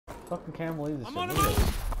fucking can't believe this shit. Look at this.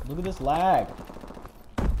 Look at this lag.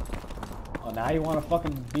 Oh, now you want to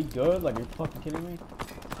fucking be good? Like, are you fucking kidding me?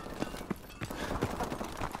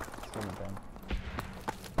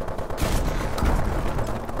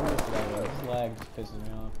 This lag just pisses me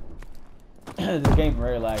off. This game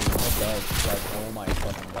very laggy. It does. Like, oh my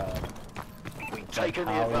fucking god. We've taken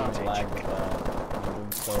the How even advantage. lag with that? You're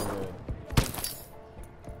doing so good.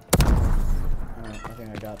 Alright, I think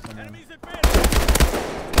I got someone.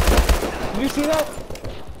 Did you see that?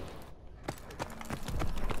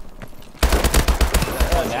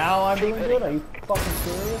 Oh, now I'm doing good? Are you fucking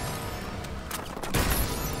serious?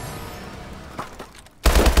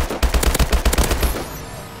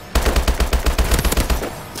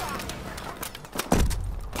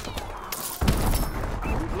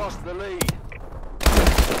 We've lost the lead.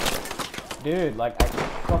 Dude, like, I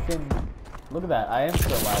fucking... Look at that, I am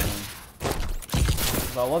still lagging.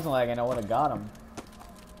 If I wasn't lagging, I would've got him.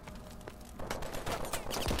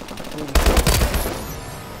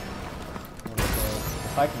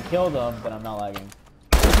 If I can kill them, then I'm not lagging.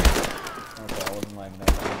 Okay, I wasn't lagging that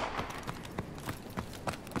time.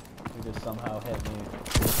 You just somehow hit me.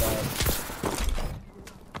 Oh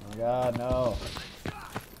my god, no.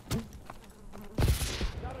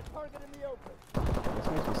 This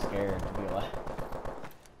makes me scared to be alive.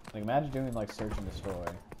 Like, imagine doing like search and destroy.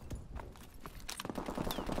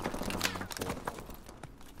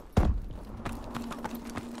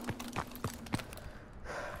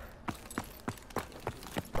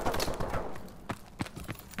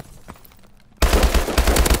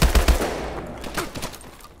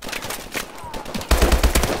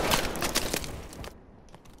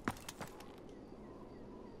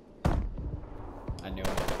 I knew it.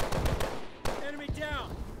 Enemy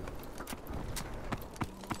down.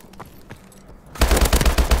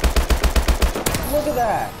 Look at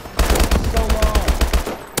that! So long.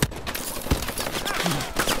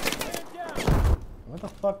 What the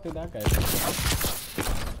fuck did that guy do?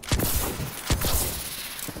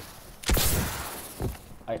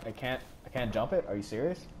 I can't jump it? Are you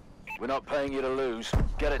serious? We're not paying you to lose.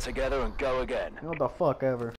 Get it together and go again. What the fuck ever.